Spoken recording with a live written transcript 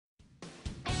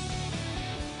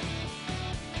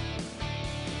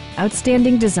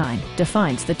Outstanding design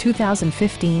defines the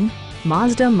 2015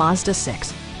 Mazda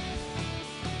Mazda6.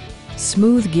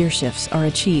 Smooth gear shifts are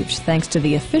achieved thanks to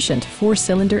the efficient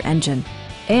 4-cylinder engine.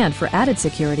 And for added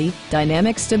security,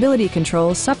 dynamic stability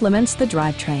control supplements the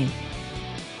drivetrain.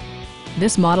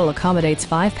 This model accommodates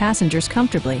 5 passengers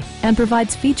comfortably and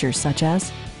provides features such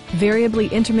as variably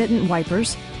intermittent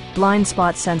wipers, blind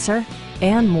spot sensor,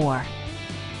 and more.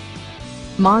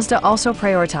 Mazda also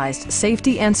prioritized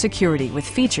safety and security with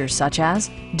features such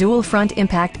as dual front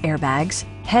impact airbags,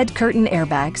 head curtain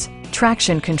airbags,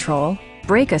 traction control,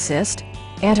 brake assist,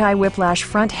 anti-whiplash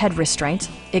front head restraints,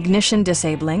 ignition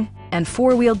disabling, and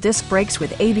 4-wheel disc brakes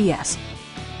with ABS.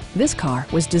 This car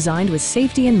was designed with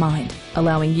safety in mind,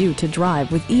 allowing you to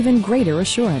drive with even greater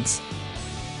assurance.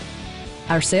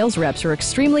 Our sales reps are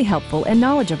extremely helpful and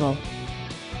knowledgeable.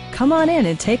 Come on in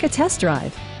and take a test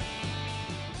drive.